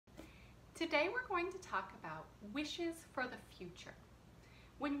Today we're going to talk about wishes for the future.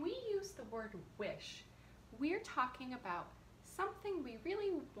 When we use the word wish, we're talking about something we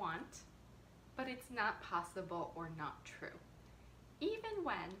really want, but it's not possible or not true, even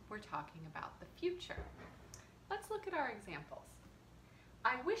when we're talking about the future. Let's look at our examples.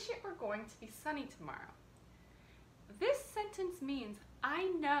 I wish it were going to be sunny tomorrow. This sentence means I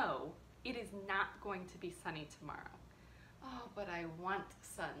know it is not going to be sunny tomorrow. Oh, but I want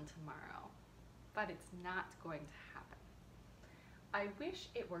sun tomorrow. But it's not going to happen. I wish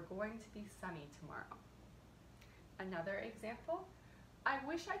it were going to be sunny tomorrow. Another example, I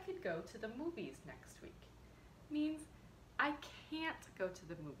wish I could go to the movies next week. Means I can't go to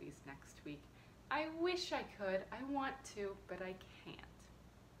the movies next week. I wish I could, I want to, but I can't.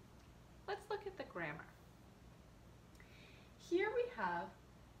 Let's look at the grammar. Here we have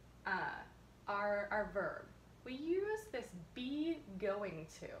our verb. We use this be going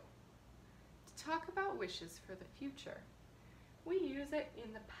to talk about wishes for the future. We use it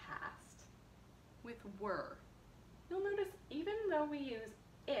in the past with were. You'll notice even though we use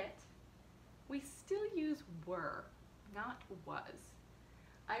it, we still use were, not was.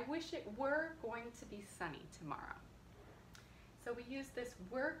 I wish it were going to be sunny tomorrow. So we use this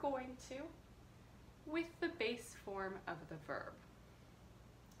were going to with the base form of the verb.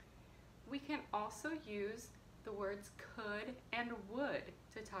 We can also use the words could and would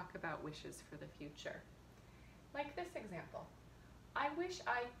to talk about wishes for the future. Like this example, I wish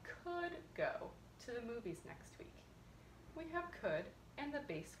I could go to the movies next week. We have could and the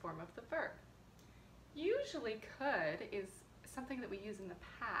base form of the verb. Usually could is something that we use in the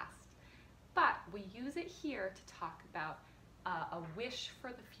past, but we use it here to talk about a wish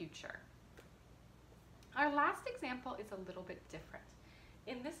for the future. Our last example is a little bit different.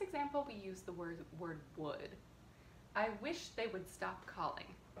 In this example, we use the word would. I wish they would stop calling.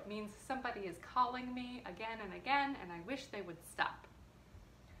 It means somebody is calling me again and again, and I wish they would stop.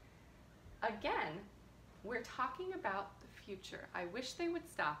 Again, we're talking about the future. I wish they would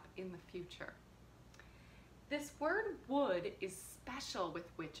stop in the future. This word would is special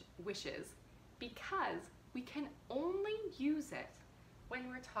with wishes because we can only use it when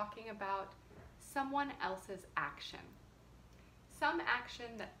we're talking about someone else's action. Some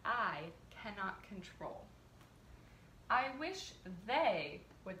action that I cannot control. I wish they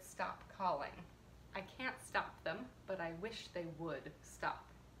would stop calling. I can't stop them, but I wish they would stop.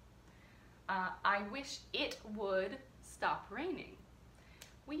 I wish it would stop raining.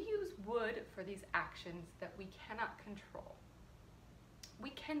 We use would for these actions that we cannot control.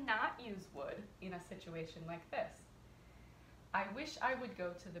 We cannot use would in a situation like this. I wish I would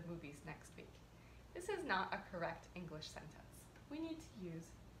go to the movies next week. This is not a correct English sentence. We need to use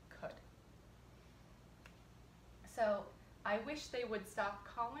could. So, I wish they would stop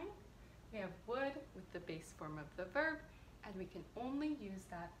calling. We have would with the base form of the verb, and we can only use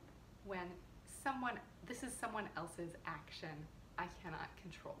that when this is someone else's action. I cannot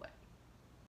control it.